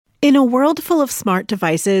In a world full of smart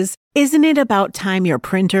devices, isn't it about time your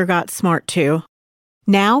printer got smart too?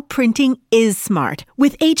 Now printing is smart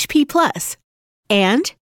with HP Plus.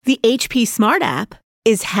 And the HP Smart app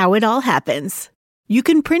is how it all happens. You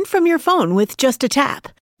can print from your phone with just a tap,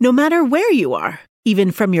 no matter where you are,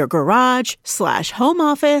 even from your garage/home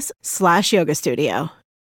office/yoga studio.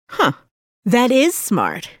 Huh, that is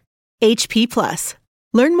smart. HP Plus.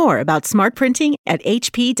 Learn more about smart printing at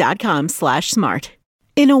hp.com/smart.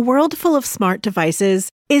 In a world full of smart devices,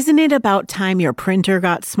 isn't it about time your printer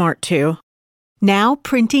got smart too? Now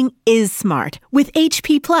printing is smart with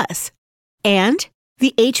HP Plus. And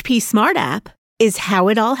the HP Smart app is how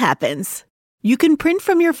it all happens. You can print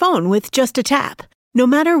from your phone with just a tap, no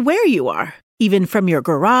matter where you are, even from your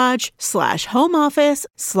garage/home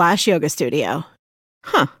office/yoga studio.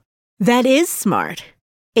 Huh, that is smart.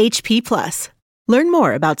 HP Plus. Learn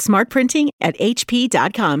more about smart printing at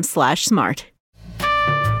hp.com/smart.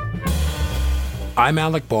 I'm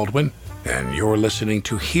Alec Baldwin, and you're listening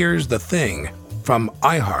to Here's the Thing from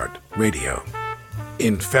iHeartRadio.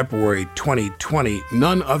 In February 2020,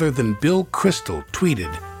 none other than Bill Kristol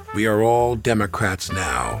tweeted, "We are all Democrats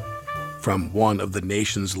now." From one of the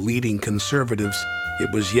nation's leading conservatives,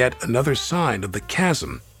 it was yet another sign of the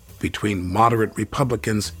chasm between moderate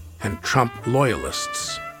Republicans and Trump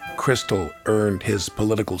loyalists. Kristol earned his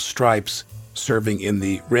political stripes serving in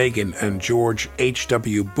the Reagan and George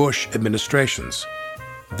H.W. Bush administrations.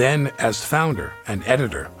 Then, as founder and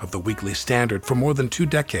editor of the Weekly Standard for more than 2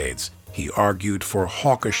 decades, he argued for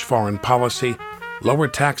hawkish foreign policy, lower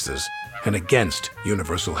taxes, and against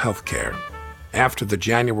universal health care. After the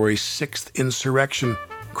January 6th insurrection,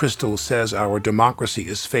 Kristol says our democracy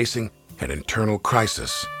is facing an internal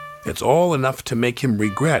crisis. It's all enough to make him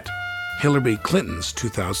regret Hillary Clinton's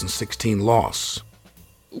 2016 loss.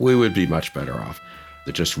 We would be much better off.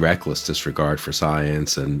 The just reckless disregard for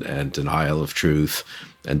science and denial of truth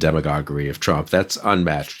and demagoguery of Trump, that's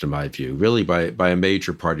unmatched in my view, really by a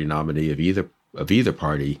major party nominee of either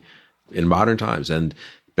party in modern times. And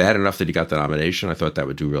bad enough that he got the nomination. I thought that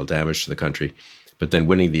would do real damage to the country. But then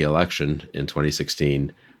winning the election in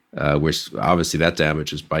 2016, where obviously that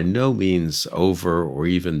damage is by no means over or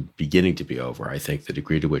even beginning to be over. I think the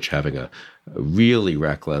degree to which having a really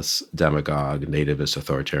reckless demagogue, nativist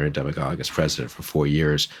authoritarian demagogue as president for 4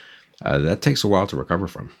 years, that takes a while to recover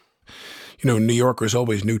from. You know, New Yorkers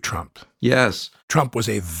always knew Trump. Yes. Trump was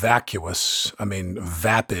a vapid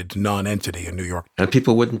non-entity in New York. And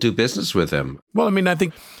people wouldn't do business with him. Well, I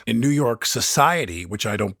think in New York society, which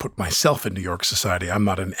I don't put myself in New York society, I'm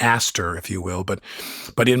not an Astor, if you will, but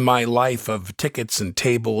in my life of tickets and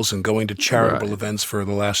tables and going to charitable events for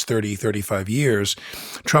the last 30, 35 years,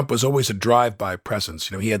 Trump was always a drive-by presence.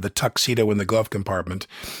 You know, he had the tuxedo in the glove compartment.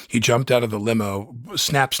 He jumped out of the limo,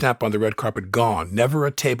 snap, snap on the red carpet, gone. Never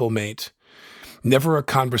a table mate. Never a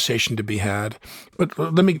conversation to be had. But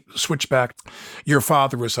let me switch back. Your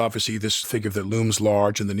father was obviously this figure that looms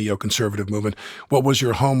large in the neoconservative movement. What was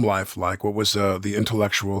your home life like? What was the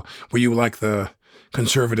intellectual? Were you like the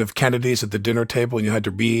conservative Kennedys at the dinner table and you had to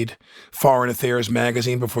read Foreign Affairs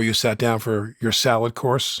magazine before you sat down for your salad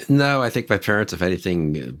course? No, I think my parents, if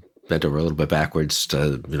anything, bent over a little bit backwards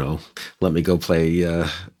to, let me go play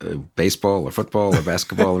baseball or football or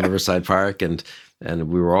basketball in Riverside Park. And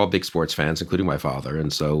we were all big sports fans, including my father.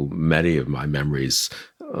 And so many of my memories,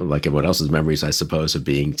 like everyone else's memories, I suppose, of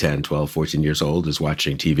being 10, 12, 14 years old is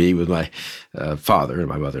watching TV with my father and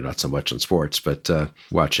my mother, not so much on sports, but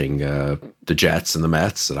watching the Jets and the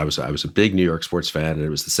Mets. And I was a big New York sports fan, and it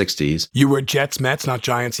was the 60s. You were Jets, Mets, not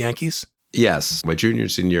Giants, Yankees? Yes. My junior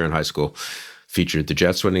and senior year in high school featured the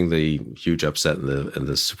Jets winning the huge upset in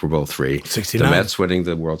the Super Bowl III, 69. The Mets winning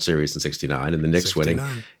the World Series in 69, and the Knicks 69. Winning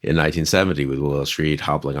in 1970 with Willis Street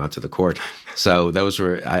hobbling onto the court. So those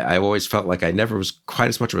were, I always felt like I never was quite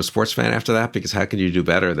as much of a sports fan after that, because how can you do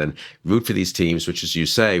better than root for these teams, which, as you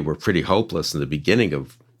say, were pretty hopeless in the beginning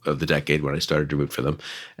of the decade when I started to root for them,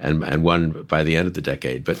 and won by the end of the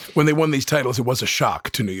decade. But when they won these titles, it was a shock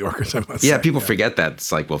to New Yorkers, I must say. Yeah, people forget that.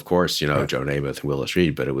 It's like, well, of course, Joe Namath and Willis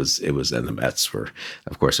Reed, but it was, and the Mets were,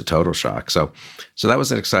 of course, a total shock. So that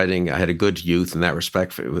was an exciting. I had a good youth in that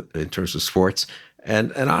respect in terms of sports,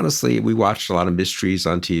 and honestly, we watched a lot of mysteries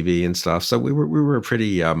on TV and stuff. So we were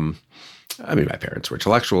pretty. My parents were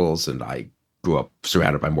intellectuals, and I grew up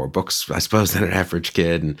surrounded by more books, I suppose, than an average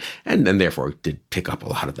kid, and therefore did pick up a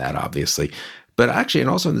lot of that, obviously. But actually,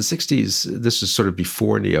 and also in the 60s, this is sort of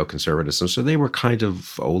before neoconservatism, so they were kind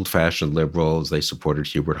of old-fashioned liberals. They supported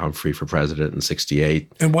Hubert Humphrey for president in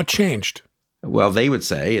 68. And what changed? Well, they would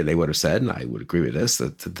have said, and I would agree with this,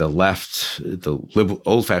 that the left,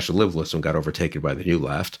 old-fashioned liberalism got overtaken by the new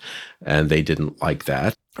left, and they didn't like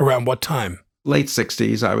that. Around what time? Late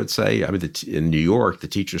 60s, I would say. I mean, in New York, the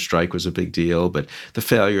teacher's strike was a big deal, but the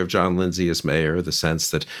failure of John Lindsay as mayor, the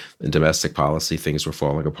sense that in domestic policy, things were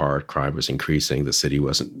falling apart, crime was increasing, the city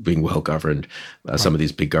wasn't being well governed, some of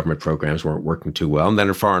these big government programs weren't working too well. And then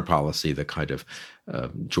in foreign policy, the kind of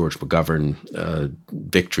George McGovern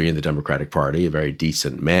victory in the Democratic Party, a very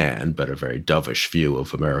decent man, but a very dovish view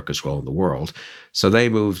of America's role in the world. So they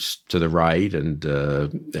moved to the right and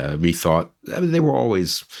rethought. I mean, they were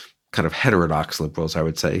always kind of heterodox liberals, I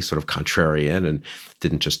would say, sort of contrarian, and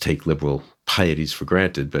didn't just take liberal pieties for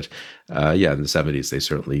granted. But in the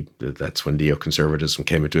 70s, that's when neoconservatism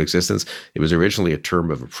came into existence. It was originally a term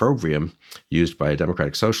of opprobrium used by a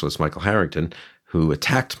democratic socialist, Michael Harrington, who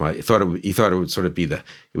attacked he thought it would sort of be it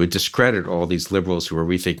would discredit all these liberals who were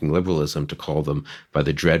rethinking liberalism to call them by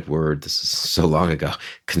the dread word, this is so long ago,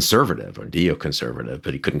 conservative or neoconservative,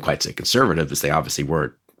 but he couldn't quite say conservative because they obviously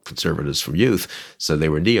weren't conservatives from youth, so they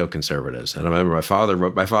were neoconservatives. And I remember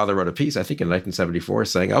my father wrote a piece, I think in 1974,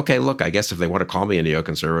 saying, okay, look, I guess if they want to call me a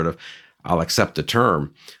neoconservative, I'll accept the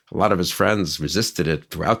term. A lot of his friends resisted it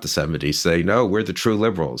throughout the 70s, saying, no, we're the true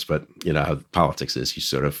liberals. But you know how politics is, you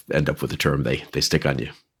sort of end up with a term, they stick on you.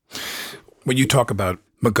 When you talk about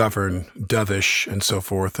McGovern, dovish, and so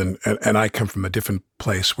forth, and I come from a different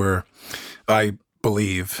place where I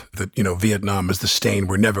believe that, Vietnam is the stain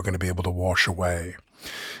we're never going to be able to wash away.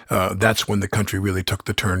 That's when the country really took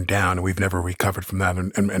the turn down, and we've never recovered from that.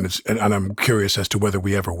 And I'm curious as to whether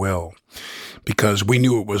we ever will, because we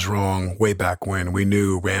knew it was wrong way back when. We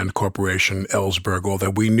knew Rand Corporation, Ellsberg, all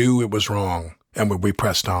that. We knew it was wrong, and we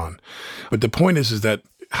pressed on. But the point is that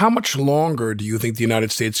how much longer do you think the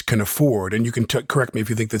United States can afford? And you can correct me if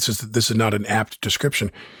you think this is not an apt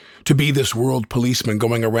description. To be this world policeman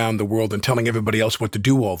going around the world and telling everybody else what to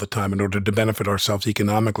do all the time in order to benefit ourselves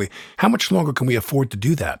economically. How much longer can we afford to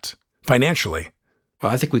do that financially?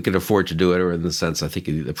 Well, I think we could afford to do it, or in the sense, I think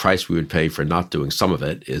the price we would pay for not doing some of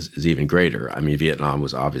it is even greater. I mean, Vietnam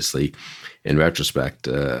was obviously, in retrospect,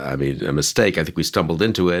 a mistake. I think we stumbled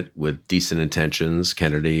into it with decent intentions,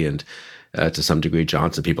 Kennedy and to some degree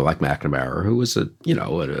Johnson, people like McNamara, who was a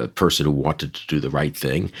person who wanted to do the right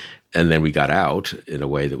thing. And then we got out in a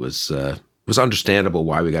way that was understandable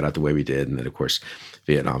why we got out the way we did. And then, of course,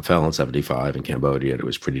 Vietnam fell in 75 and Cambodia, and it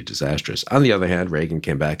was pretty disastrous. On the other hand, Reagan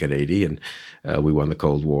came back in 80, and we won the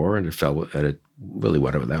Cold War, and it really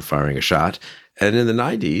went without firing a shot. And in the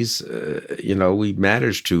 90s, we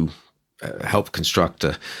managed to help construct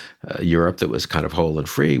a Europe that was kind of whole and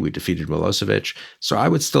free. We defeated Milosevic. So I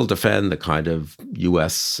would still defend the kind of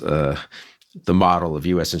U.S., the model of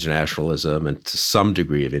U.S. internationalism and to some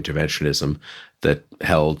degree of interventionism that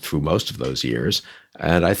held through most of those years.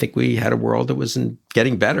 And I think we had a world that was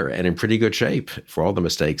getting better and in pretty good shape for all the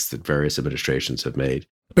mistakes that various administrations have made.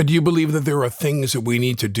 But do you believe that there are things that we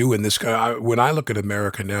need to do in this? When I look at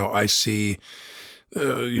America now, I see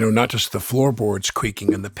not just the floorboards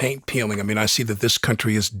creaking and the paint peeling. I mean, I see that this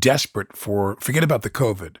country is desperate forget about the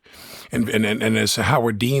COVID. And as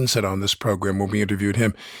Howard Dean said on this program when we interviewed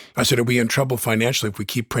him, I said, are we in trouble financially if we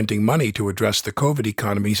keep printing money to address the COVID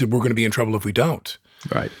economy? He said, we're going to be in trouble if we don't.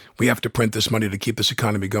 Right. We have to print this money to keep this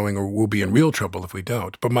economy going, or we'll be in real trouble if we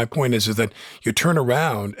don't. But my point is that you turn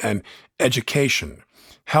around and education,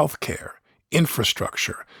 healthcare,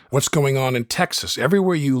 infrastructure, what's going on in Texas.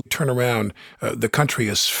 Everywhere you turn around, the country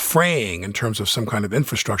is fraying in terms of some kind of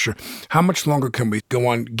infrastructure. How much longer can we go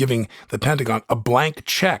on giving the Pentagon a blank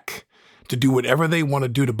check to do whatever they want to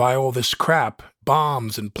do to buy all this crap,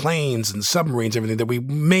 bombs and planes and submarines, everything that we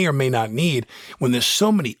may or may not need, when there's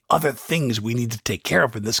so many other things we need to take care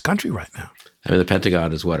of in this country right now? I mean, the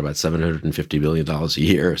Pentagon is about $750 billion a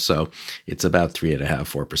year. So it's about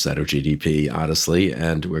 3.5–4% of GDP, honestly.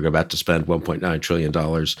 And we're about to spend $1.9 trillion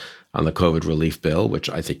on the COVID relief bill,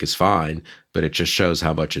 which I think is fine. But it just shows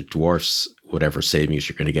how much it dwarfs whatever savings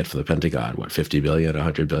you're going to get from the Pentagon, $50 billion,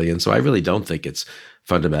 $100 billion. So I really don't think it's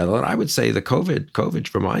fundamental. And I would say the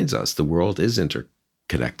COVID reminds us the world is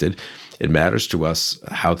interconnected. It matters to us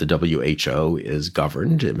how the WHO is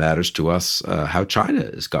governed. It matters to us how China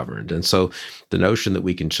is governed. And so the notion that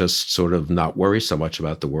we can just sort of not worry so much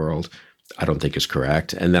about the world, I don't think is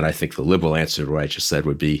correct. And then I think the liberal answer to what I just said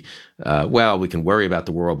would be, well, we can worry about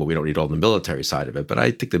the world, but we don't need all the military side of it. But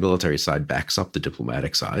I think the military side backs up the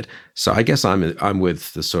diplomatic side. So I guess I'm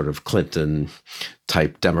with the sort of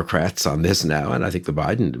Clinton-type Democrats on this now. And I think the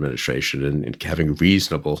Biden administration in having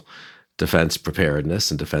reasonable defense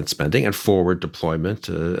preparedness and defense spending and forward deployment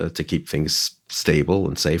to keep things stable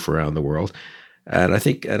and safe around the world. And I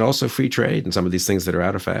think, and also free trade and some of these things that are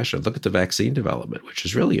out of fashion. Look at the vaccine development, which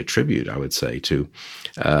is really a tribute, I would say, to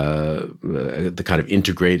the kind of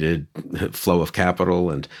integrated flow of capital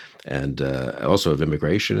and also of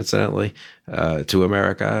immigration, incidentally, to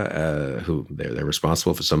America, who they're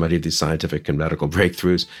responsible for so many of these scientific and medical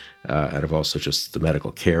breakthroughs, and of also just the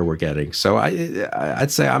medical care we're getting. So I'd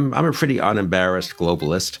say I'm a pretty unembarrassed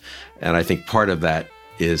globalist, and I think part of that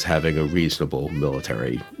is having a reasonable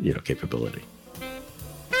military, capability.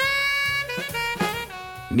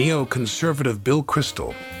 Neoconservative Bill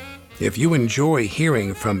Kristol. If you enjoy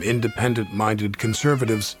hearing from independent-minded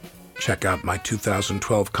conservatives, check out my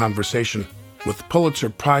 2012 conversation with Pulitzer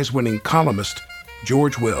Prize-winning columnist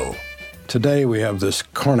George Will. Today we have this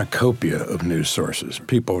cornucopia of news sources.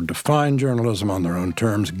 People define journalism on their own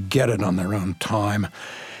terms, get it on their own time.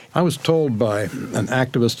 I was told by an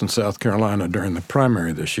activist in South Carolina during the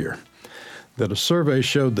primary this year that a survey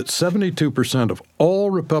showed that 72% of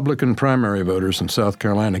all Republican primary voters in South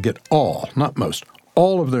Carolina get all, not most,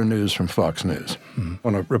 all of their news from Fox News. Mm-hmm.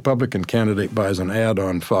 When a Republican candidate buys an ad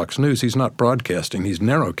on Fox News, he's not broadcasting, he's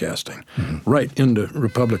narrowcasting right into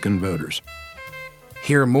Republican voters.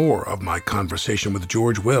 Hear more of my conversation with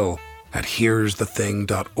George Will at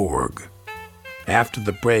here'sthething.org. After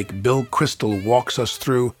the break, Bill Kristol walks us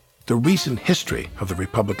through the recent history of the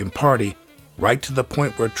Republican Party, right to the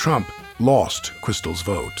point where Trump lost Kristol's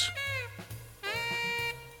vote.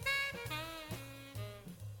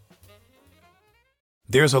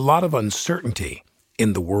 There's a lot of uncertainty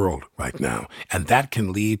in the world right now, and that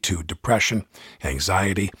can lead to depression,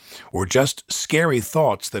 anxiety, or just scary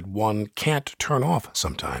thoughts that one can't turn off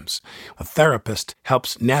sometimes. A therapist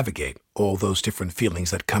helps navigate all those different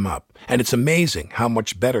feelings that come up, and it's amazing how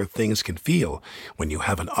much better things can feel when you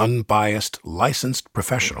have an unbiased, licensed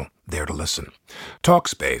professional there to listen.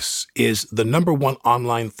 Talkspace is the #1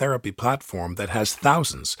 online therapy platform that has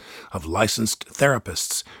thousands of licensed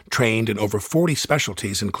therapists trained in over 40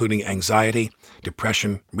 specialties, including anxiety,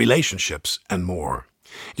 depression, relationships, and more.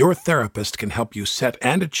 Your therapist can help you set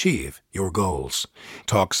and achieve your goals.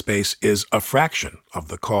 Talkspace is a fraction of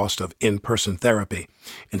the cost of in-person therapy.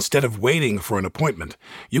 Instead of waiting for an appointment,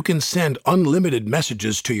 you can send unlimited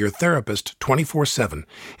messages to your therapist 24/7,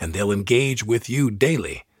 and they'll engage with you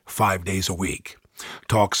daily, 5 days a week.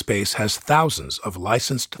 Talkspace has thousands of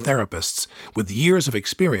licensed therapists with years of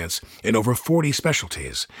experience in over 40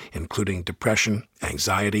 specialties, including depression,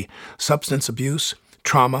 anxiety, substance abuse,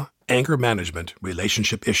 trauma, anger management,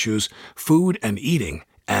 relationship issues, food and eating,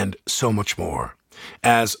 and so much more.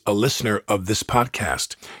 As a listener of this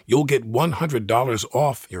podcast, you'll get $100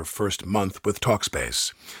 off your first month with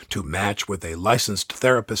Talkspace. To match with a licensed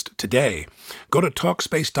therapist today, go to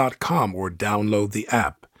Talkspace.com or download the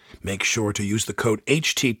app. Make sure to use the code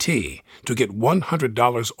HTT to get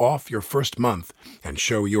 $100 off your first month and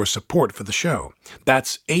show your support for the show.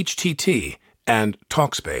 That's HTT and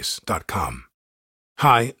Talkspace.com.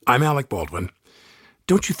 Hi, I'm Alec Baldwin.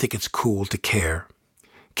 Don't you think it's cool to care?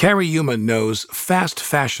 Carrie Yuma knows fast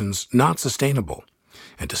fashion's not sustainable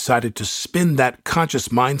and decided to spin that conscious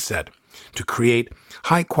mindset to create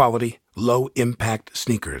high-quality, low-impact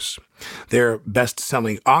sneakers. Their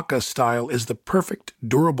best-selling Aka style is the perfect,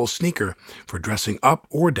 durable sneaker for dressing up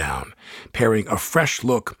or down, pairing a fresh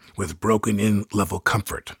look with broken-in level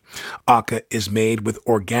comfort. Aka is made with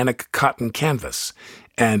organic cotton canvas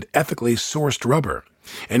and ethically sourced rubber,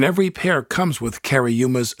 and every pair comes with Carrie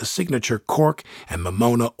Yuma's signature cork and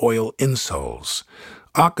Momona oil insoles.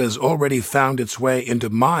 Aka's already found its way into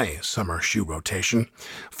my summer shoe rotation.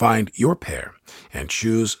 Find your pair and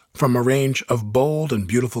choose from a range of bold and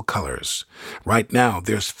beautiful colors. Right now,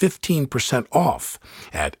 there's 15% off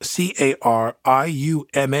at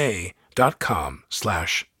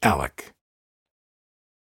cariuma.com/Alec.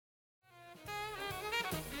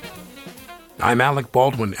 I'm Alec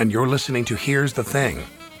Baldwin, and you're listening to Here's the Thing.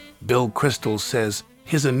 Bill Kristol says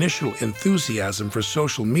his initial enthusiasm for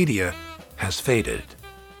social media has faded.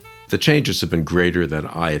 The changes have been greater than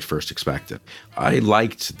I at first expected. I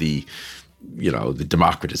liked the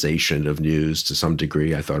democratization of news to some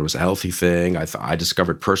degree. I thought it was a healthy thing. I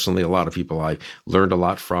discovered personally a lot of people I learned a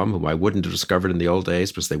lot from whom I wouldn't have discovered in the old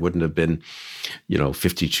days because they wouldn't have been,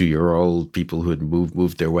 52-year-old people who had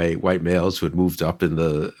moved their way, white males who had moved up in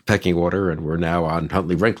the pecking order and were now on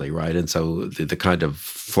Huntley Brinkley, right? And so the kind of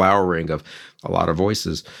flowering of a lot of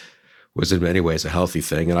voices was in many ways a healthy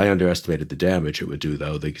thing. And I underestimated the damage it would do,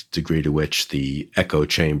 though, the degree to which the echo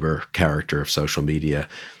chamber character of social media,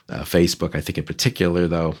 Facebook, I think in particular,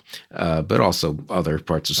 though, but also other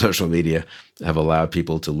parts of social media, have allowed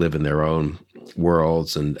people to live in their own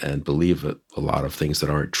worlds and believe a lot of things that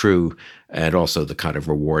aren't true, and also the kind of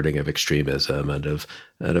rewarding of extremism and of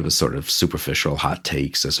a sort of superficial hot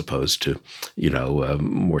takes as opposed to,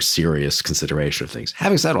 more serious consideration of things.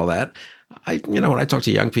 Having said all that, when I talk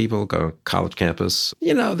to young people, go to college campus,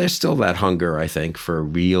 there's still that hunger, I think, for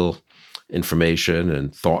real information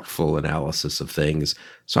and thoughtful analysis of things.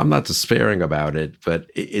 So I'm not despairing about it, but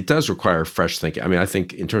it does require fresh thinking. I mean, I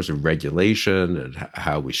think in terms of regulation and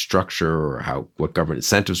how we structure or what government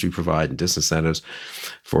incentives we provide and disincentives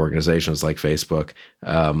for organizations like Facebook,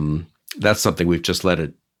 that's something we've just let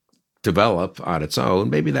it develop on its own.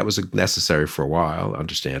 Maybe that was necessary for a while,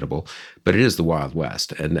 understandable, but it is the Wild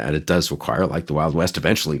West. And it does require, like the Wild West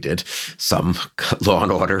eventually did, some law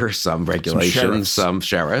and order, some regulations, some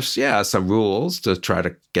sheriffs, some rules to try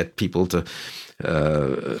to get people to...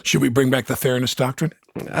 Should we bring back the fairness doctrine?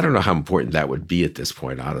 I don't know how important that would be at this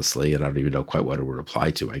point, honestly, and I don't even know quite what it would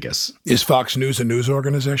apply to, I guess. Is Fox News a news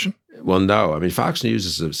organization? Well, no. I mean, Fox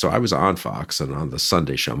News so I was on Fox and on the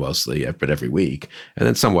Sunday show mostly, but every week, and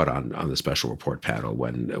then somewhat on the Special Report panel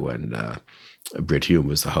when Brit Hume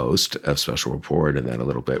was the host of Special Report, and then a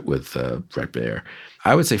little bit with Bret Baier.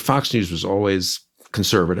 I would say Fox News was always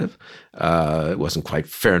conservative. It wasn't quite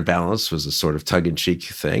fair and balanced, was a sort of tongue-in-cheek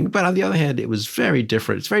thing. But on the other hand, it was very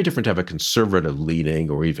different. It's very different to have a conservative-leaning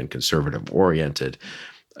or even conservative-oriented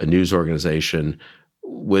news organization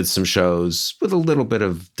with some shows with a little bit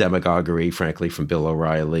of demagoguery, frankly, from Bill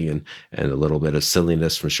O'Reilly and a little bit of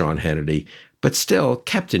silliness from Sean Hannity, but still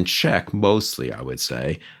kept in check mostly, I would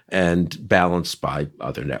say, and balanced by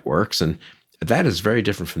other networks. And that is very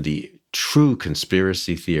different from the true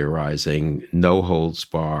conspiracy theorizing, no holds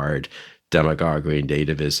barred, demagoguery,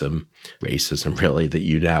 nativism, racism, really, that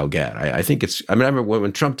you now get. I think I remember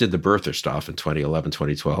when Trump did the birther stuff in 2011,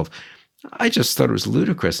 2012, I just thought it was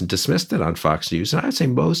ludicrous and dismissed it on Fox News. And I'd say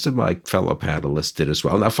most of my fellow panelists did as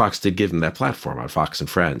well. Now, Fox did give them that platform on Fox and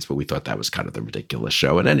Friends, but we thought that was kind of the ridiculous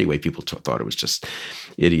show. And anyway, people thought it was just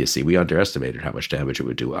idiocy. We underestimated how much damage it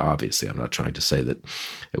would do. Obviously, I'm not trying to say that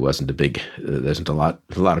it wasn't there isn't a lot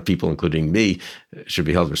of people, including me, should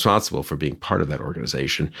be held responsible for being part of that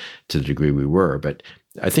organization to the degree we were. But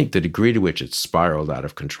I think the degree to which it spiraled out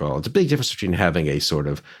of control, it's a big difference between having a sort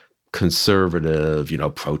of conservative,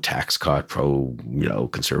 pro-tax cut,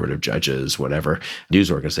 conservative judges, whatever, news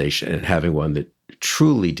organization, and having one that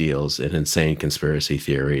truly deals in insane conspiracy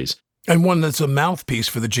theories. And one that's a mouthpiece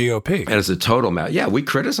for the GOP. And it's a total we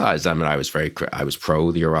criticized them. And I was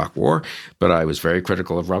pro the Iraq War, but I was very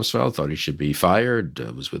critical of Rumsfeld, thought he should be fired,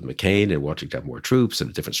 was with McCain and wanted to have more troops and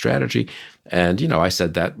a different strategy. And, I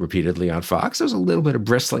said that repeatedly on Fox. There was a little bit of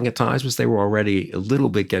bristling at times because they were already a little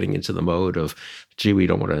bit getting into the mode of, we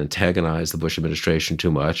don't want to antagonize the Bush administration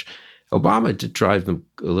too much. Obama did drive them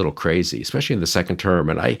a little crazy, especially in the second term.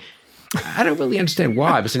 And I don't really understand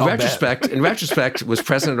why, but in retrospect, was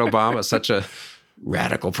President Obama such a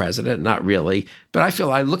radical president? Not really. But I feel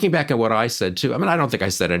looking back at what I said too, I don't think I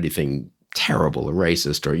said anything terrible or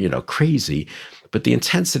racist or, crazy, but the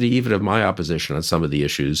intensity even of my opposition on some of the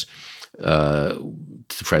issues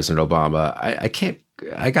to President Obama,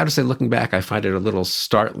 I got to say, looking back, I find it a little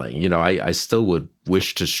startling. I still would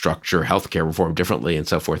wish to structure healthcare reform differently and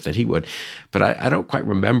so forth than he would, but I don't quite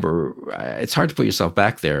remember. It's hard to put yourself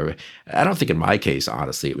back there. I don't think in my case,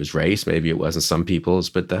 honestly, it was race. Maybe it wasn't some people's,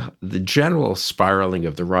 but the general spiraling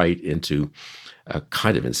of the right into a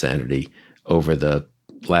kind of insanity over the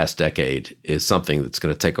last decade is something that's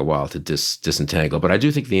going to take a while to disentangle. But I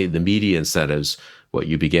do think the media incentives, what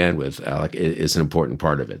you began with, Alec, is an important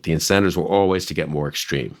part of it. The incentives were always to get more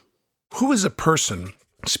extreme. Who is a person,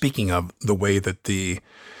 speaking of the way that the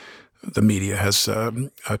media has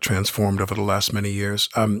transformed over the last many years,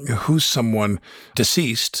 who's someone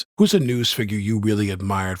deceased, who's a news figure you really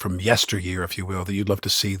admired from yesteryear, if you will, that you'd love to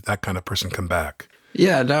see that kind of person come back?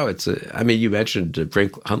 Yeah, no, you mentioned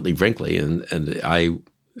Huntley Brinkley, and I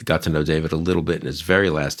got to know David a little bit in his very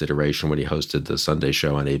last iteration when he hosted the Sunday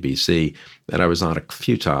show on ABC. And I was on a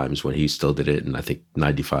few times when he still did it in, I think,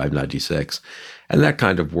 95, 96. And that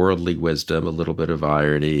kind of worldly wisdom, a little bit of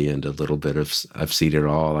irony and a little bit of, I've seen it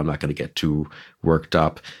all, I'm not going to get too worked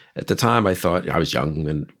up. At the time, I thought, I was young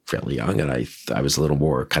and fairly young, and I was a little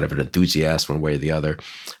more kind of an enthusiast one way or the other.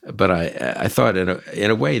 But I thought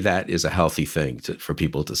in a way that is a healthy thing for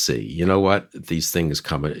people to see. You know what? These things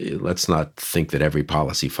come. Let's not think that every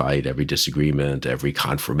policy fight, every disagreement, every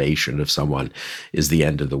confirmation of someone is the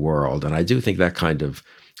end of the world. And I do think that kind of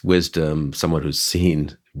wisdom, someone who's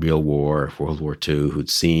seen real war, World War II, who'd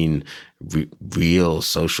seen real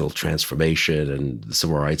social transformation and the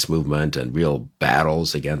civil rights movement and real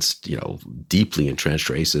battles against, deeply entrenched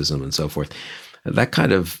racism and so forth. that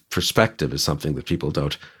kind of perspective is something that people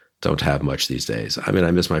don't have much these days. I mean,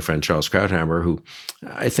 I miss my friend Charles Krauthammer, who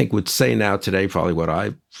I think would say now today probably what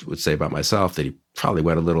I would say about myself, that he probably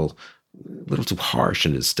went a little too harsh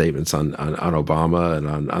in his statements on Obama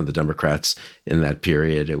and on the Democrats in that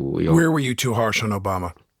period. Where were you too harsh on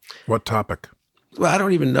Obama? What topic? Well, I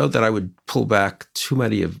don't even know that I would pull back too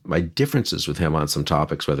many of my differences with him on some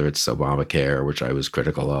topics, whether it's Obamacare, which I was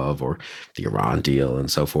critical of, or the Iran deal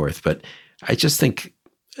and so forth. But I just think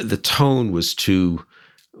the tone was too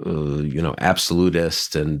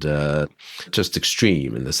absolutist and just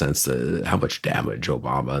extreme in the sense that how much damage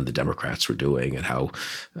Obama and the Democrats were doing and how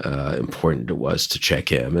important it was to check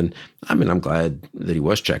him. And I mean, I'm glad that he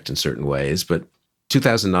was checked in certain ways. But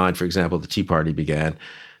 2009, for example, the Tea Party began.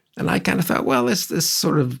 And I kind of thought, well,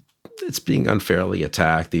 it's being unfairly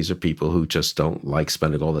attacked. These are people who just don't like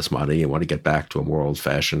spending all this money and want to get back to a more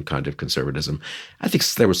old-fashioned kind of conservatism. I think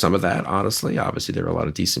there was some of that, honestly. Obviously, there were a lot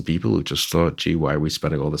of decent people who just thought, gee, why are we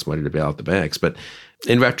spending all this money to bail out the banks? But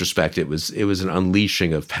in retrospect, it was an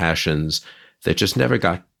unleashing of passions that just never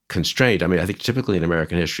got constrained. I mean, I think typically in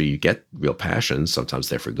American history, you get real passions. Sometimes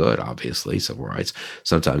they're for good, obviously, civil rights.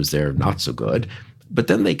 Sometimes they're not so good. But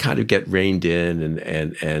then they kind of get reined in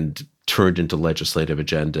and turned into legislative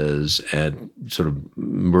agendas and sort of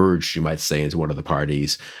merged, you might say, into one of the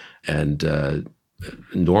parties and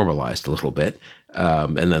normalized a little bit.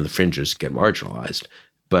 And then the fringes get marginalized.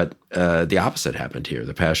 But the opposite happened here.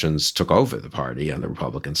 The passions took over the party on the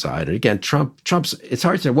Republican side. And again, Trump's, it's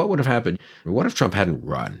hard to say what would have happened. What if Trump hadn't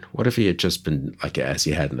run? What if he had just been, like as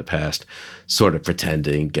he had in the past, sort of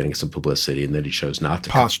pretending, getting some publicity, and then he chose not to.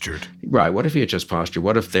 Postured. Right. What if he had just postured?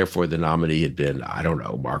 What if, therefore, the nominee had been, I don't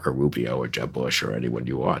know, Marco Rubio or Jeb Bush or anyone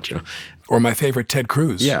you want, Or my favorite, Ted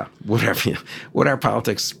Cruz. Yeah. Whatever. Would our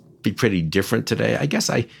politics be pretty different today? I guess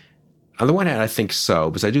on the one hand, I think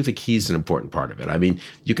so, because I do think he's an important part of it. I mean,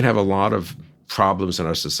 you can have a lot of problems in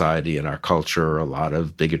our society and our culture, a lot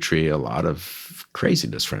of bigotry, a lot of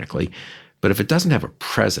craziness, frankly. But if it doesn't have a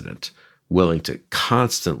president willing to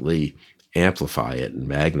constantly amplify it and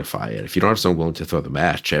magnify it, if you don't have someone willing to throw the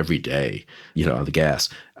match every day, on the gas,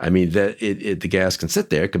 I mean, the gas can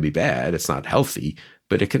sit there. It can be bad. It's not healthy,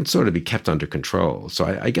 but it can sort of be kept under control. So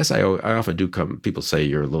I guess I often do people say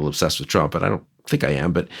you're a little obsessed with Trump, but I don't think I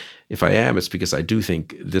am. But if I am, it's because I do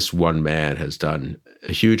think this one man has done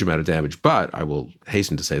a huge amount of damage. But I will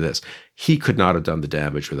hasten to say this. He could not have done the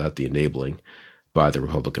damage without the enabling by the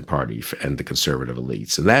Republican Party and the conservative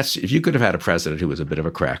elites. And that's, if you could have had a president who was a bit of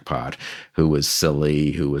a crackpot, who was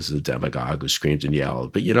silly, who was a demagogue, who screamed and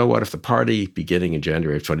yelled. But you know what? If the party, beginning in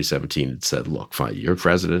January of 2017, had said, look, fine, you're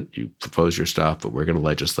president, you propose your stuff, but we're going to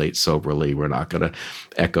legislate soberly. We're not going to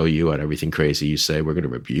echo you on everything crazy you say. We're going to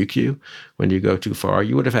rebuke you when you go too far.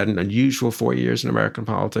 You would have had an unusual 4 years in American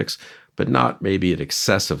politics, but not maybe an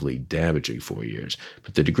excessively damaging 4 years.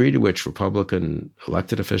 But the degree to which Republican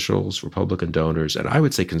elected officials, Republican donors, and I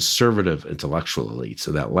would say conservative intellectual elites,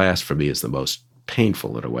 so that last for me is the most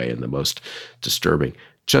painful in a way and the most disturbing,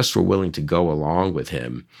 just were willing to go along with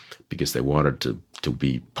him because they wanted to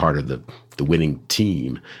be part of the winning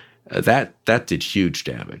team, that did huge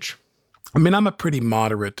damage. I mean, I'm a pretty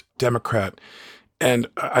moderate Democrat, and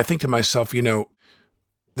I think to myself,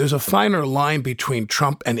 there's a finer line between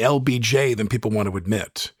Trump and LBJ than people want to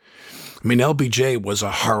admit. I mean, LBJ was a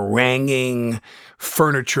haranguing,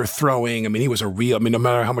 furniture-throwing. I mean, he was no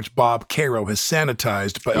matter how much Bob Caro has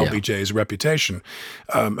sanitized LBJ's reputation,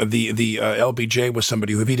 the LBJ was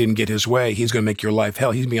somebody who, if he didn't get his way, he's going to make your life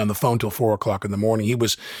hell. He'd be on the phone till 4 o'clock in the morning. He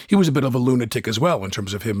was a bit of a lunatic as well in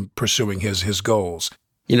terms of him pursuing his goals.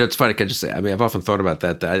 It's funny, can I just say, I mean, I've often thought about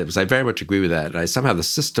that. I very much agree with that. And somehow the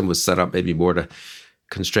system was set up maybe more to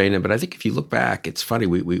constrain him. But I think if you look back, it's funny,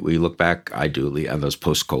 we look back ideally on those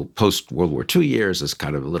post-World War II years as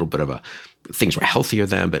kind of a little bit of things were healthier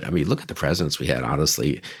then. But I mean, look at the presidents we had,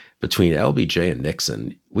 honestly. Between LBJ and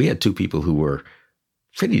Nixon, we had two people who were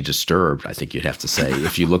pretty disturbed, I think you'd have to say,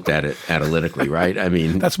 if you looked at it analytically, right? I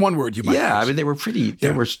mean, that's one word you might use. I mean, they were pretty,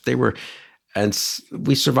 they were, and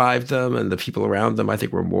we survived them, and the people around them, I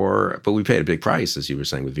think, were more, but we paid a big price, as you were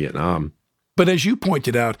saying, with Vietnam. But as you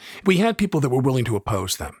pointed out, we had people that were willing to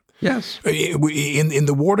oppose them. Yes. In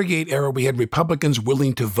the Watergate era, we had Republicans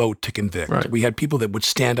willing to vote to convict. Right. We had people that would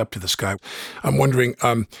stand up to the sky. I'm wondering,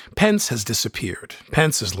 Pence has disappeared.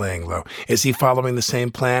 Pence is laying low. Is he following the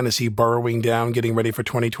same plan? Is he burrowing down, getting ready for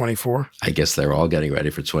 2024? I guess they're all getting ready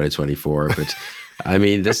for 2024. But I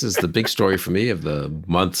mean, this is the big story for me of the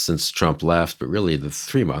month since Trump left, but really the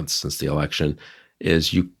 3 months since the election,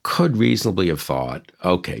 is you could reasonably have thought,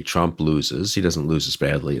 okay, Trump loses. He doesn't lose as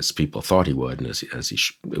badly as people thought he would, and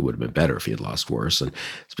it would have been better if he had lost worse. And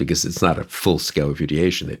it's because it's not a full-scale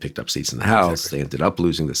repudiation. They picked up seats in the House. Exactly. They ended up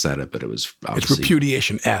losing the Senate, but it was obviously— It's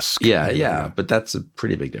repudiation-esque. Yeah, but that's a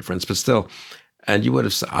pretty big difference. But still, and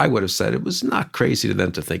I would have said it was not crazy to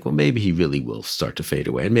them to think, well, maybe he really will start to fade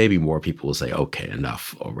away, and maybe more people will say, okay,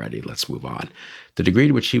 enough already, let's move on. The degree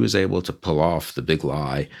to which he was able to pull off the big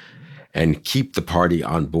lie and keep the party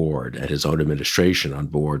on board and his own administration on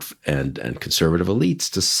board and conservative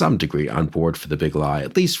elites to some degree on board for the big lie,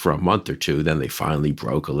 at least for a month or two. Then they finally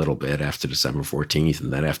broke a little bit after December 14th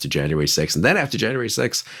and then after January 6th. And then after January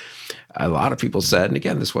 6th, a lot of people said, and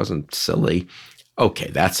again, this wasn't silly,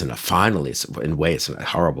 okay, that's enough. Finally, in a way, it's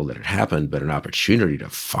horrible that it happened, but an opportunity to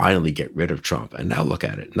finally get rid of Trump. And now look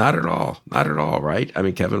at it. Not at all, right? I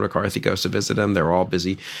mean, Kevin McCarthy goes to visit him. They're all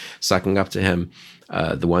busy sucking up to him.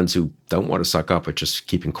 The ones who don't want to suck up are just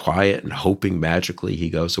keeping quiet and hoping magically he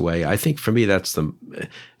goes away. I think for me, that's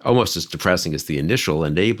almost as depressing as the initial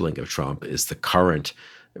enabling of Trump is the current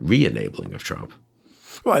re-enabling of Trump.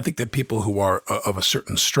 Well, I think that people who are of a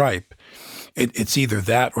certain stripe, it's either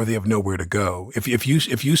that or they have nowhere to go. If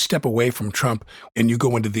you step away from Trump and you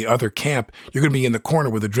go into the other camp, you're going to be in the corner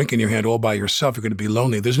with a drink in your hand all by yourself. You're going to be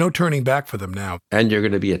lonely. There's no turning back for them now. And you're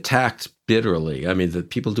going to be attacked bitterly. I mean, the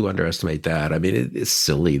people do underestimate that. I mean, it's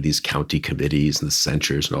silly, these county committees and the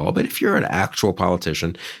censures and all. But if you're an actual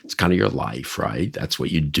politician, it's kind of your life, right? That's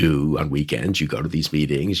what you do on weekends. You go to these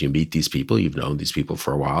meetings, you meet these people. You've known these people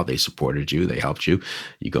for a while. They supported you. They helped you.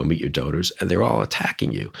 You go meet your donors, and they're all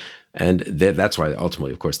attacking you. And that's why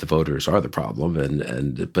ultimately, of course, the voters are the problem.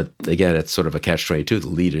 But again, it's sort of a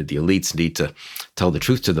catch-22. The elites need to tell the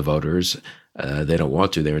truth to the voters. They don't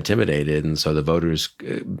want to. They're intimidated. And so the voters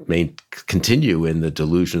may continue in the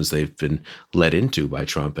delusions they've been led into by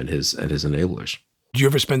Trump and his enablers. Did you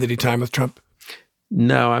ever spend any time with Trump?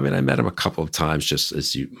 No. I mean, I met him a couple of times, just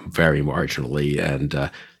very marginally. And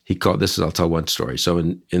he called, I'll tell one story. So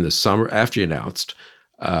in the summer, after he announced,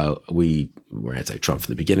 we were anti-Trump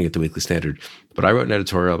from the beginning at the Weekly Standard, but I wrote an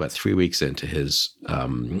editorial about 3 weeks into his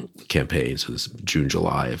campaign, so this is June,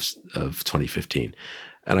 July of 2015.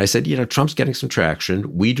 And I said, Trump's getting some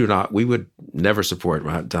traction. We would never support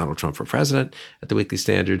Donald Trump for president at the Weekly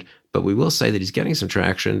Standard, but we will say that he's getting some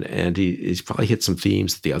traction, and he's probably hit some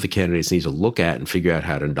themes that the other candidates need to look at and figure out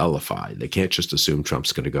how to nullify. They can't just assume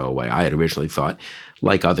Trump's going to go away. I had originally thought,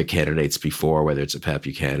 like other candidates before, whether it's a Pat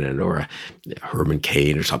Buchanan or a Herman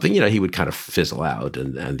Cain or something, he would kind of fizzle out,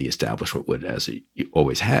 and the establishment would, as it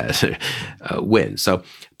always has, win. So,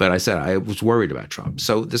 but I said I was worried about Trump.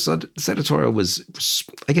 So this editorial was,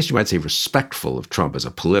 I guess you might say, respectful of Trump as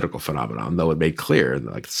a political phenomenon, though it made clear in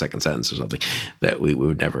like the second sentence or something that we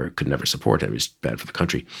could never support him. He's bad for the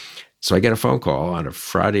country. So I get a phone call on a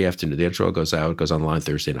Friday afternoon. The editorial goes out, goes online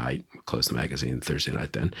Thursday night. Close the magazine Thursday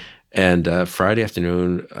night then. And Friday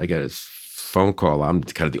afternoon, I get a phone call. I'm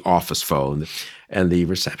kind of the office phone. And the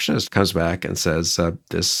receptionist comes back and says,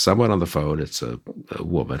 there's someone on the phone. It's a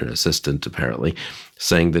woman, an assistant apparently,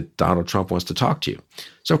 saying that Donald Trump wants to talk to you.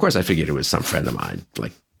 So, of course, I figured it was some friend of mine,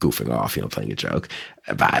 like goofing off, playing a joke.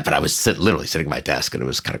 But I was literally sitting at my desk, and it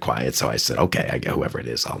was kind of quiet. So I said, okay, I get whoever it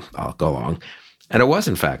is, I'll go along. And it was,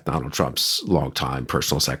 in fact, Donald Trump's longtime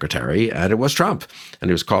personal secretary, and it was Trump. And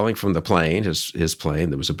he was calling from the plane, his plane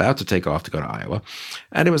that was about to take off to go to Iowa.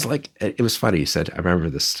 And it was funny. He said, I remember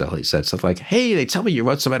this still, he said something like, hey, they tell me you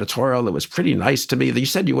wrote some editorial that was pretty nice to me. You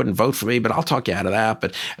said you wouldn't vote for me, but I'll talk you out of that.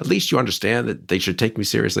 But at least you understand that they should take me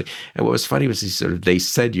seriously. And what was funny was they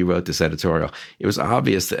said you wrote this editorial. It was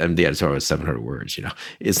obvious that, and the editorial was 700 words,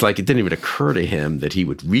 It's like it didn't even occur to him that he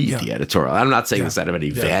would read the editorial. I'm not saying this out of any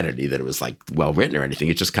vanity that it was like well written or anything.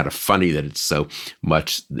 It's just kind of funny that it's so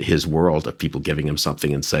much his world of people giving him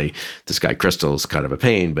something and say, this guy Kristol is kind of a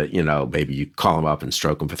pain, but maybe you call him up and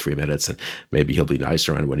stroke him for 3 minutes and maybe he'll be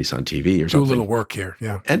nicer when he's on TV or something. Do a little work here,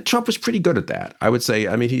 yeah. And Trump was pretty good at that. I would say,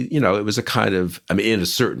 it was a kind of, in a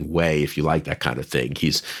certain way, if you like that kind of thing,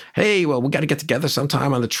 he's, hey, well, we got to get together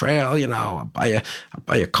sometime on the trail, I'll buy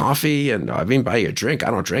you coffee and buy you a drink. I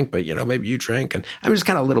don't drink, but maybe you drink. And it's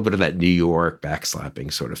kind of a little bit of that New York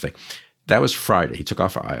backslapping sort of thing. That was Friday. He took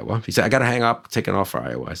off for Iowa. He said, I got to hang up, taking off for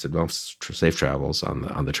Iowa. I said, well, safe travels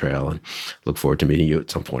on the trail and look forward to meeting you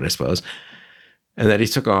at some point, I suppose. And then he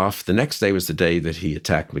took off. The next day was the day that he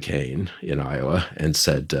attacked McCain in Iowa and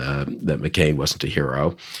said that McCain wasn't a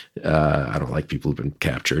hero. I don't like people who've been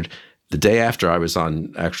captured. The day after, I was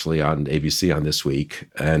actually on ABC on This Week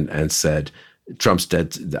and said, Trump's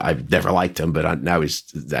dead. I've never liked him, but now he's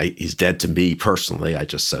dead to me personally. I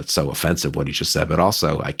just said so offensive what he just said, but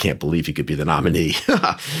also I can't believe he could be the nominee.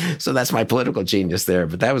 So that's my political genius there.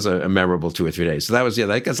 But that was a memorable 2 or 3 days. So that was,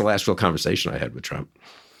 that's the last real conversation I had with Trump.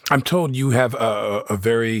 I'm told you have a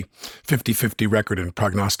very 50-50 record in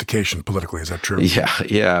prognostication politically. Is that true?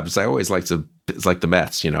 Yeah. Because I always like to, it's like the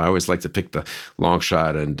Mets, I always like to pick the long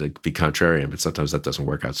shot and be contrarian, but sometimes that doesn't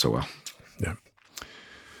work out so well. Yeah.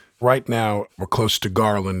 Right now, we're close to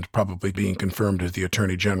Garland probably being confirmed as the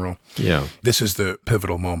Attorney General. Yeah. This is the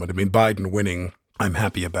pivotal moment. I mean, Biden winning, I'm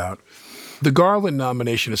happy about. The Garland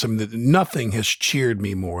nomination is something that nothing has cheered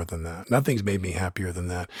me more than that. Nothing's made me happier than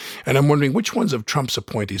that. And I'm wondering which ones of Trump's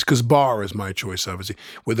appointees, because Barr is my choice, obviously,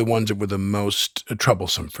 were the ones that were the most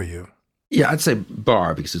troublesome for you. Yeah, I'd say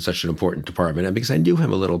Barr because it's such an important department and because I knew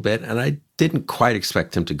him a little bit and I didn't quite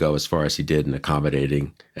expect him to go as far as he did in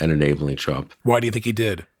accommodating and enabling Trump. Why do you think he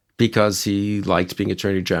did? Because he liked being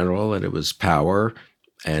Attorney General and it was power.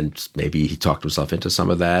 And maybe he talked himself into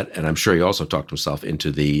some of that. And I'm sure he also talked himself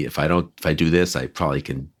into the, if I do this, I probably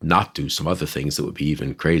can not do some other things that would be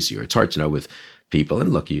even crazier. It's hard to know with people.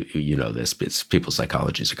 And look, you know this, but people's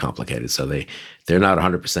psychologies are complicated. So they're not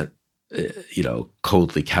 100%,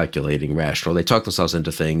 coldly calculating, rational. They talk themselves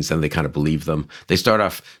into things and they kind of believe them. They start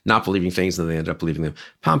off not believing things and then they end up believing them.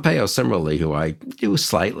 Pompeo, similarly, who I knew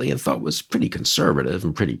slightly and thought was pretty conservative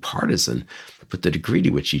and pretty partisan, but the degree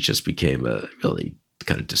to which he just became a really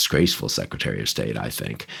kind of disgraceful Secretary of State, I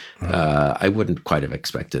think. I wouldn't quite have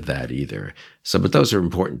expected that either. So, but those are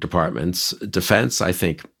important departments. Defense, I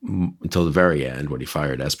think, until the very end, when he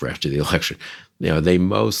fired Esper after the election, they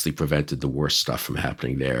mostly prevented the worst stuff from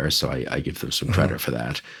happening there. So I give them some credit for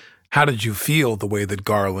that. How did you feel the way that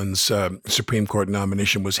Garland's Supreme Court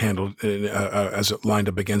nomination was handled as it lined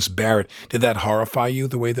up against Barrett? Did that horrify you,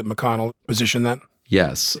 the way that McConnell positioned that?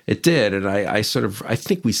 Yes, it did. And I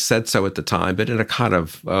think we said so at the time, but in a kind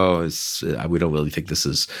of, we don't really think this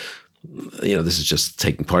is, this is just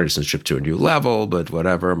taking partisanship to a new level, but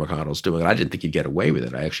whatever McConnell's doing. I didn't think he'd get away with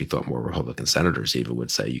it. I actually thought more Republican senators even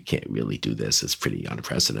would say, you can't really do this. It's pretty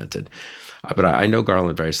unprecedented. But I know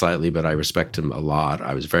Garland very slightly, but I respect him a lot.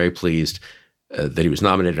 I was very pleased that he was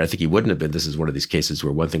nominated. I think he wouldn't have been. This is one of these cases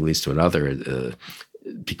where one thing leads to another.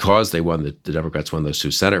 Because they won, the Democrats won those 2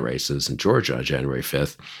 Senate races in Georgia on January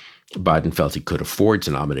 5th, Biden felt he could afford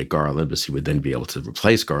to nominate Garland because he would then be able to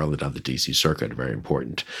replace Garland on the D.C. circuit,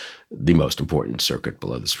 the most important circuit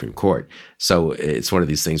below the Supreme Court. So it's one of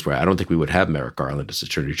these things where I don't think we would have Merrick Garland as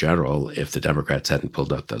Attorney General if the Democrats hadn't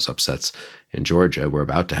pulled up those upsets in Georgia. We're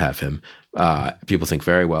about to have him. People think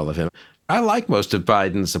very well of him. I like most of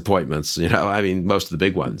Biden's appointments, most of the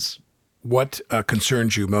big ones. What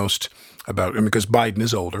concerns you most about him? Because Biden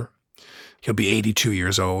is older. He'll be 82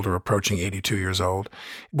 years old or approaching 82 years old.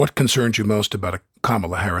 What concerns you most about a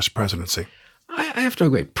Kamala Harris presidency? I have no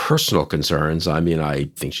great personal concerns. I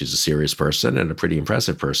think she's a serious person and a pretty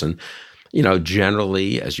impressive person.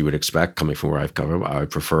 Generally, as you would expect, coming from where I've come from, I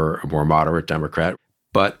would prefer a more moderate Democrat.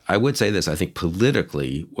 But I would say this, I think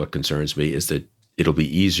politically what concerns me is that it'll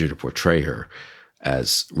be easier to portray her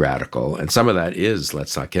as radical. And some of that is,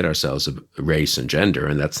 let's not kid ourselves, of race and gender.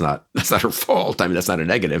 And that's not her fault. That's not a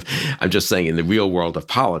negative. I'm just saying in the real world of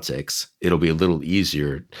politics, it'll be a little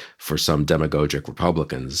easier for some demagogic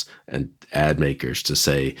Republicans and ad makers to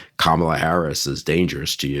say Kamala Harris is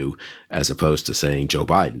dangerous to you as opposed to saying Joe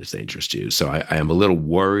Biden is dangerous to you. So I am a little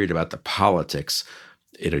worried about the politics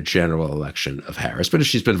in a general election of Harris. But if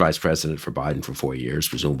she's been vice president for Biden for 4 years,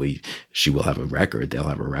 presumably she will have a record. They'll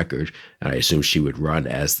have a record. And I assume she would run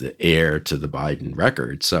as the heir to the Biden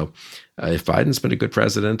record. So if Biden's been a good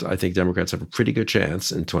president, I think Democrats have a pretty good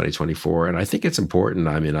chance in 2024. And I think it's important.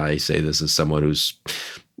 I say this as someone who's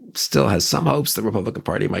still has some hopes the Republican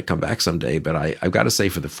Party might come back someday. But I've got to say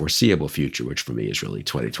for the foreseeable future, which for me is really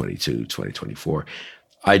 2022, 2024,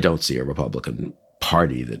 I don't see a Republican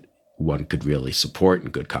Party that one could really support in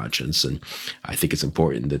good conscience. And I think it's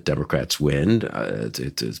important that Democrats win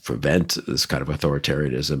to prevent this kind of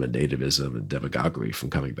authoritarianism and nativism and demagoguery from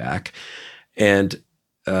coming back. And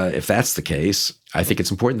if that's the case, I think it's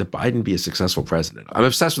important that Biden be a successful president. I'm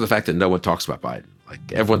obsessed with the fact that no one talks about Biden. Like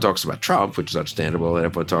everyone talks about Trump, which is understandable, and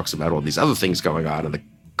everyone talks about all these other things going on in the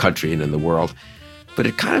country and in the world. But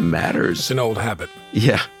it kind of matters. It's an old habit.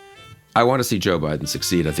 Yeah. I want to see Joe Biden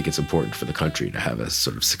succeed. I think it's important for the country to have a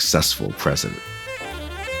sort of successful president.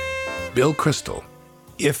 Bill Kristol,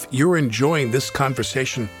 if you're enjoying this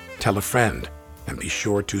conversation, tell a friend. And be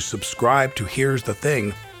sure to subscribe to Here's the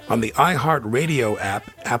Thing on the iHeartRadio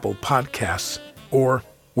app, Apple Podcasts, or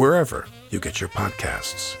wherever you get your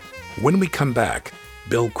podcasts. When we come back,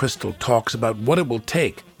 Bill Kristol talks about what it will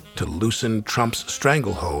take to loosen Trump's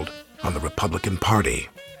stranglehold on the Republican Party.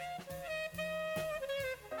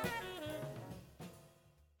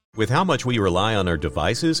 With how much we rely on our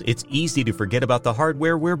devices, it's easy to forget about the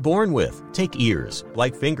hardware we're born with. Take ears.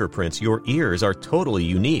 Like fingerprints, your ears are totally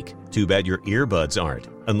unique. Too bad your earbuds aren't.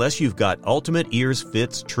 Unless you've got Ultimate Ears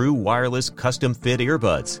Fits true wireless custom fit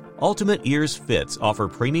earbuds. Ultimate Ears Fits offer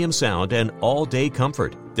premium sound and all-day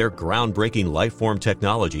comfort. Their groundbreaking Lifeform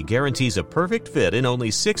technology guarantees a perfect fit in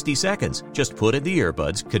only 60 seconds. Just put in the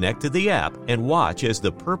earbuds, connect to the app, and watch as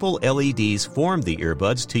the purple LEDs form the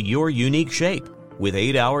earbuds to your unique shape. With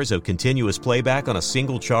 8 hours of continuous playback on a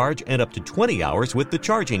single charge and up to 20 hours with the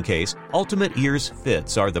charging case, Ultimate Ears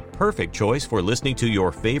Fits are the perfect choice for listening to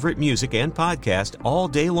your favorite music and podcast all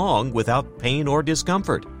day long without pain or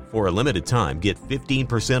discomfort. For a limited time, get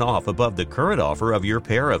 15% off above the current offer of your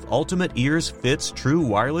pair of Ultimate Ears Fits true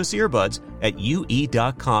wireless earbuds at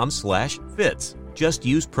ue.com/fits. Just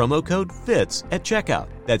use promo code FITS at checkout.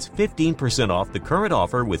 That's 15% off the current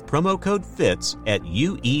offer with promo code FITS at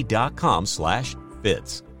ue.com/fits.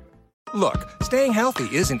 Look, staying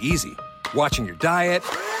healthy isn't easy. Watching your diet,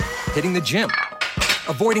 hitting the gym,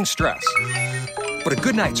 avoiding stress. But a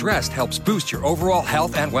good night's rest helps boost your overall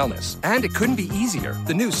health and wellness. And it couldn't be easier.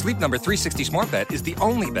 The new Sleep Number 360 Smart Bed is the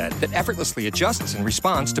only bed that effortlessly adjusts and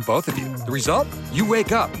responds to both of you. The result? You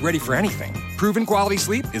wake up ready for anything. Proven quality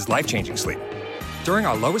sleep is life-changing sleep. During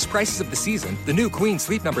our lowest prices of the season, the new Queen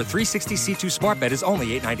Sleep Number 360 C2 Smart Bed is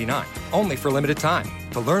only $8.99. Only for a limited time.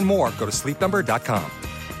 To learn more, go to sleepnumber.com.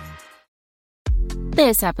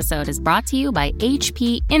 This episode is brought to you by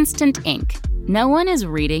HP Instant Ink. No one is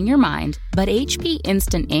reading your mind, but HP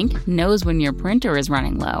Instant Ink knows when your printer is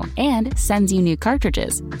running low and sends you new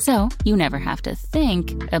cartridges, so you never have to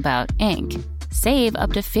think about ink. Save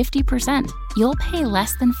up to 50%. You'll pay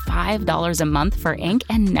less than $5 a month for ink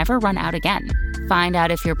and never run out again. Find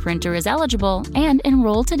out if your printer is eligible and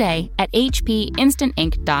enroll today at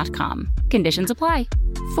hpinstantink.com. Conditions apply.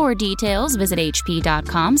 For details, visit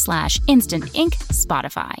hp.com/instantink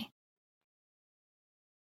Spotify.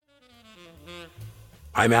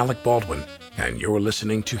 I'm Alec Baldwin, and you're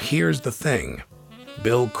listening to Here's the Thing.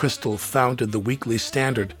 Bill Kristol founded the Weekly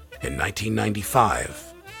Standard in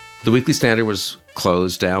 1995. The Weekly Standard was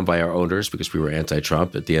closed down by our owners because we were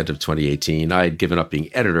anti-Trump at the end of 2018. I had given up being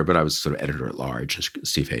editor, but I was sort of editor at large.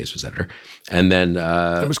 Steve Hayes was editor. And then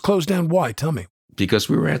it was closed down. Why? Tell me. Because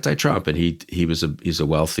we were anti-Trump, and he's a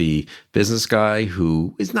wealthy business guy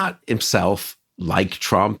who is not himself like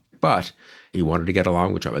Trump, but he wanted to get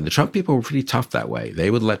along with Trump. And the Trump people were pretty tough that way.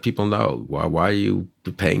 They would let people know, why are you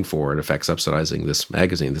paying for, in effect, subsidizing this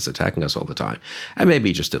magazine that's attacking us all the time? And maybe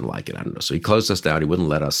he just didn't like it. I don't know. So he closed us down. He wouldn't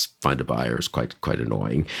let us find a buyer. It was quite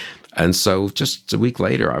annoying. And so just a week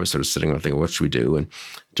later, I was sort of sitting there thinking, what should we do? And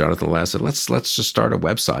Jonathan Lass said, let's just start a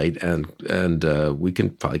website, and we can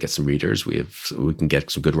probably get some readers. We can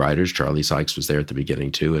get some good writers. Charlie Sykes was there at the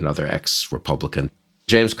beginning too, another ex-Republican.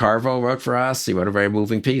 James Carville wrote for us. He wrote a very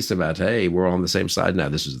moving piece about, hey, we're all on the same side now.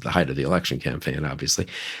 This was the height of the election campaign, obviously.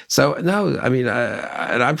 So, no, I mean,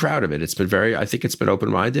 and I'm proud of it. It's been I think it's been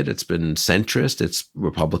open-minded. It's been centrist. It's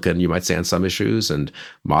Republican, you might say, on some issues, and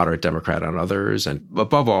moderate Democrat on others. And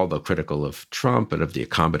above all, though, critical of Trump and of the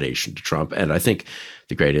accommodation to Trump. And I think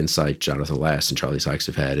the great insight Jonathan Lass and Charlie Sykes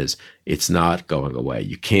have had is it's not going away.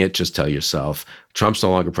 You can't just tell yourself, Trump's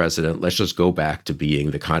no longer president. Let's just go back to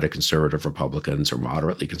being the kind of conservative Republicans or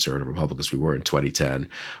moderately conservative Republicans we were in 2010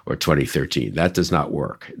 or 2013. That does not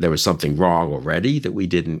work. There was something wrong already that we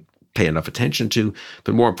didn't pay enough attention to.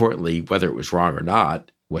 But more importantly, whether it was wrong or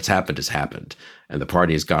not, what's happened has happened. And the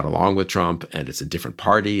party has gone along with Trump, and it's a different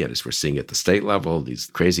party. And as we're seeing at the state level, these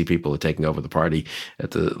crazy people are taking over the party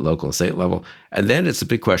at the local and state level. And then it's a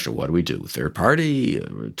big question, what do we do? Third party?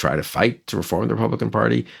 Try to fight to reform the Republican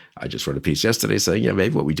Party? I just wrote a piece yesterday saying,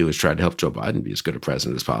 maybe what we do is try to help Joe Biden be as good a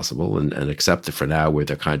president as possible and accept that for now we're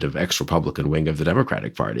the kind of ex-Republican wing of the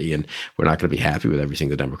Democratic Party. And we're not going to be happy with everything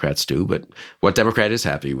the Democrats do. But what Democrat is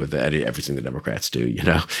happy with everything the Democrats do,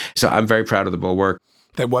 So I'm very proud of the Bulwark.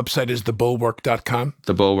 That website is thebulwark.com?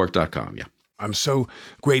 Thebulwark.com, yeah. I'm so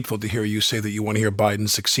grateful to hear you say that you want to hear Biden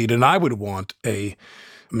succeed. And I would want a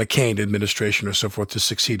McCain administration or so forth to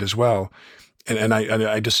succeed as well. And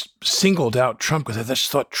I just singled out Trump because I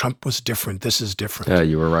just thought Trump was different. This is different. Yeah,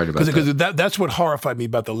 you were right about that. Because that's what horrified me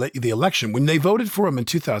about the election. When they voted for him in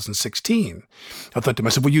 2016, I thought to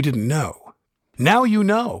myself, well, you didn't know. Now you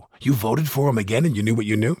know. You voted for him again and you knew what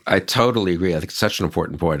you knew? I totally agree. I think it's such an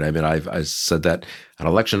important point. I mean, I said that on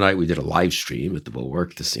election night, we did a live stream at the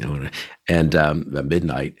Bulwark, and at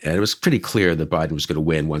midnight, and it was pretty clear that Biden was going to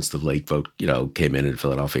win once the late vote, came in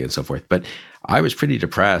Philadelphia and so forth. But I was pretty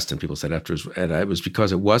depressed, and people said afterwards, and it was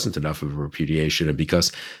because it wasn't enough of a repudiation, and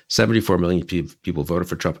because 74 million people voted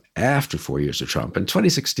for Trump after 4 years of Trump. In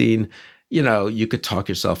 2016, you could talk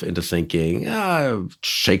yourself into thinking,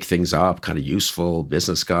 shake things up, kind of useful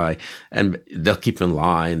business guy, and they'll keep in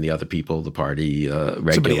line the other people, the party,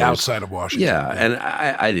 regulars. Somebody outside of Washington. Yeah, and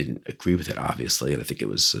I didn't agree with it, obviously, and I think it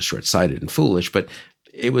was short-sighted and foolish, but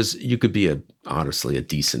you could be honestly a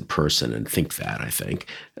decent person and think that, I think,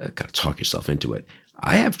 kind of talk yourself into it.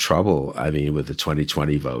 I have trouble, with the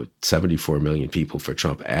 2020 vote, 74 million people for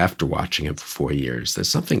Trump after watching him for 4 years. There's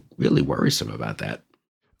something really worrisome about that.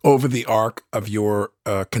 Over the arc of your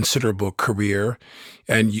considerable career,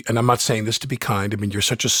 and I'm not saying this to be kind, you're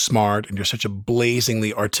such a smart and you're such a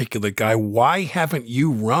blazingly articulate guy. Why haven't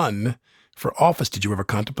you run for office? Did you ever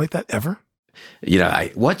contemplate that, ever?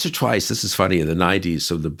 Once or twice, this is funny, in the 90s,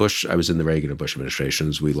 so I was in the Reagan and Bush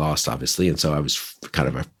administrations. We lost, obviously, and so I was kind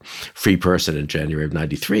of a free person in January of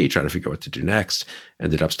 93, trying to figure out what to do next.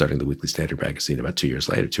 Ended up starting the Weekly Standard magazine about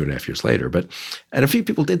 2.5 years later. And a few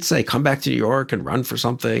people did say, come back to New York and run for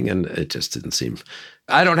something, and it just didn't seem.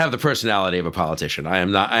 I don't have the personality of a politician. I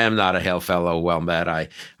am not a hail fellow, well met. I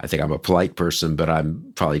think I'm a polite person, but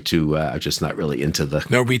I'm probably too, just not really into the.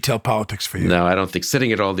 No retail politics for you. No, I don't think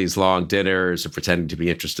sitting at all these long dinners and pretending to be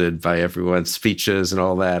interested by everyone's speeches and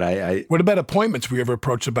all that. What about appointments? Were you ever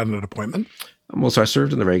approached about an appointment? Well, so I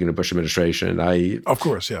served in the Reagan and Bush administration. Of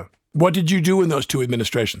course, yeah. What did you do in those two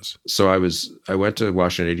administrations? So I went to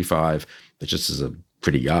Washington in 85, just as a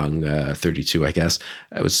pretty young, 32, I guess.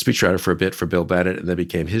 I was a speechwriter for a bit for Bill Bennett, and then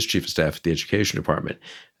became his chief of staff at the education department.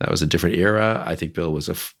 That was a different era. I think Bill was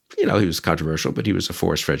he was controversial, but he was a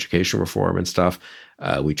force for education reform and stuff.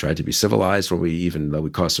 We tried to be civilized even though we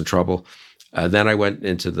caused some trouble. Then I went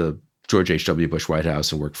into the George H.W. Bush White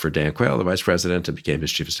House and worked for Dan Quayle, the vice president, and became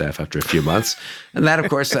his chief of staff after a few months. And that, of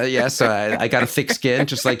course, yes, I got a thick skin,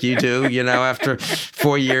 just like you do, after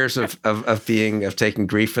 4 years of taking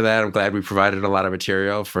grief for that. I'm glad we provided a lot of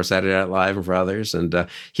material for Saturday Night Live and for others. And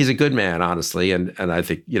he's a good man, honestly. And I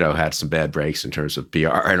think, had some bad breaks in terms of PR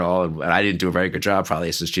and all. And I didn't do a very good job, probably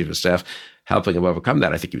as his chief of staff, helping him overcome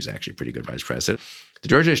that. I think he was actually a pretty good vice president. The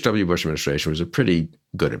George H.W. Bush administration was a pretty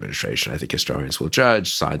good administration. I think historians will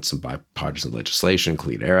judge, signed some bipartisan legislation,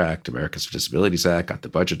 Clean Air Act, Americans with Disabilities Act, got the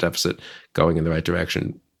budget deficit going in the right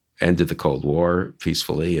direction, ended the Cold War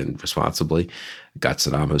peacefully and responsibly, got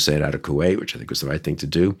Saddam Hussein out of Kuwait, which I think was the right thing to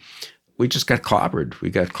do. We just got clobbered. We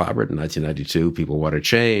got clobbered in 1992. People wanted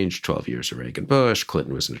change, 12 years of Reagan-Bush.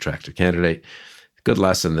 Clinton was an attractive candidate. Good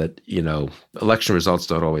lesson that, election results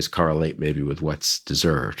don't always correlate maybe with what's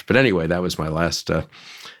deserved. But anyway, that was my last, I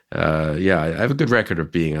have a good record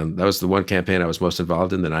of being on. That was the one campaign I was most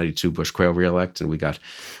involved in, the 92 Bush Quayle reelect, and we got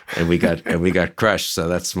crushed. So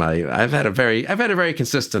that's I've had a very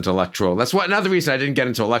consistent electoral. That's another reason I didn't get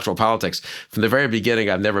into electoral politics. From the very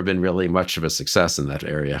beginning, I've never been really much of a success in that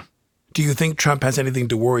area. Do you think Trump has anything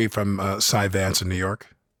to worry from Cy Vance in New York?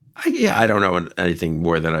 I don't know anything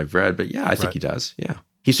more than I've read, but I think he does. Yeah.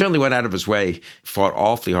 He certainly went out of his way, fought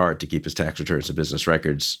awfully hard to keep his tax returns and business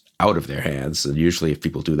records out of their hands. And usually if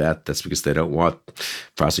people do that, that's because they don't want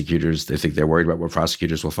prosecutors. They think they're worried about what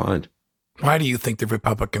prosecutors will find. Why do you think the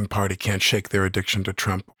Republican Party can't shake their addiction to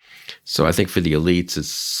Trump? So I think for the elites,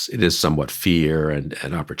 it is somewhat fear and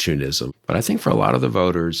opportunism. But I think for a lot of the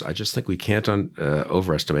voters, I just think we can't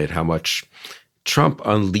overestimate how much Trump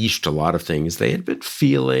unleashed a lot of things they had been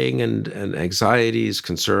feeling and anxieties,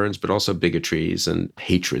 concerns, but also bigotries and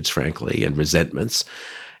hatreds, frankly, and resentments.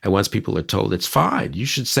 And once people are told it's fine, you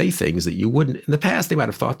should say things that you wouldn't. In the past, they might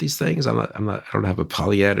have thought these things. I don't have a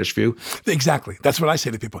Pollyannish view. Exactly. That's what I say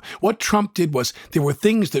to people. What Trump did was there were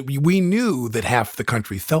things that we knew that half the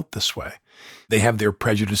country felt this way. They have their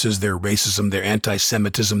prejudices, their racism, their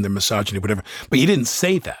anti-Semitism, their misogyny, whatever. But you didn't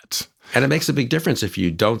say that. And it makes a big difference if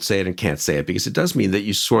you don't say it and can't say it, because it does mean that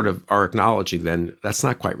you sort of are acknowledging then that's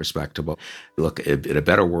not quite respectable. Look, in a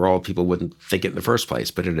better world, people wouldn't think it in the first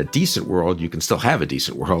place. But in a decent world, you can still have a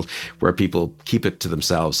decent world where people keep it to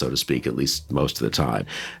themselves, so to speak, at least most of the time.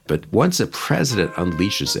 But once a president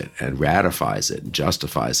unleashes it and ratifies it and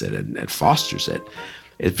justifies it and fosters it,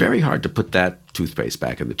 it's very hard to put that toothpaste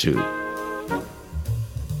back in the tube.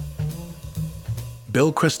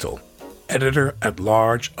 Bill Kristol,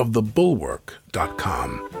 editor-at-large of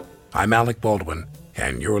thebulwark.com. I'm Alec Baldwin,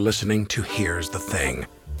 and you're listening to Here's the Thing.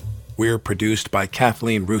 We're produced by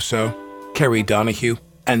Kathleen Russo, Kerry Donahue,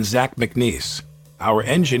 and Zach McNeese. Our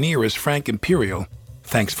engineer is Frank Imperial.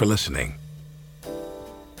 Thanks for listening.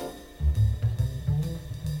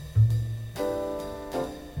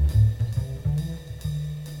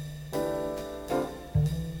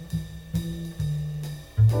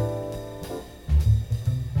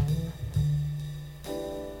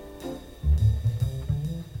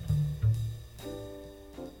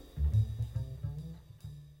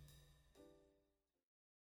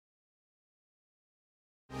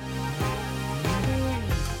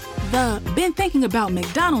 Been thinking about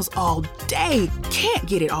McDonald's all day. Can't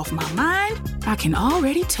get it off my mind. I can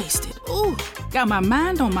already taste it. Ooh, got my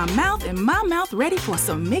mind on my mouth and my mouth ready for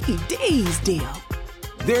some Mickey D's deal.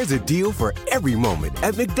 There's a deal for every moment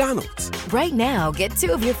at McDonald's. Right now, get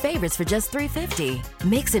 2 of your favorites for just $3.50.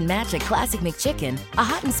 Mix and match a classic McChicken, a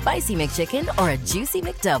hot and spicy McChicken, or a juicy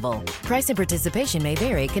McDouble. Price and participation may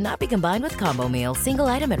vary. Cannot be combined with combo meal. Single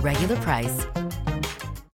item at regular price.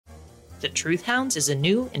 The Truth Hounds is a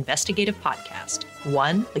new investigative podcast.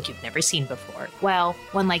 One like you've never seen before. Well,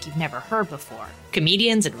 one like you've never heard before.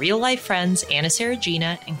 Comedians and real-life friends Anna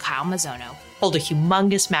Saragina and Kyle Mazzono hold a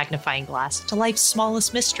humongous magnifying glass to life's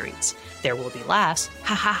smallest mysteries. There will be laughs,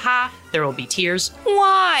 ha ha ha. There will be tears,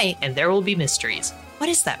 why? And there will be mysteries. What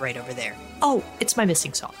is that right over there? Oh, it's my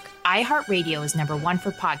missing sock. iHeartRadio is #1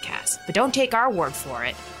 for podcasts, but don't take our word for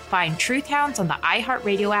it. Find Truth Hounds on the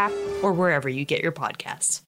iHeartRadio app or wherever you get your podcasts.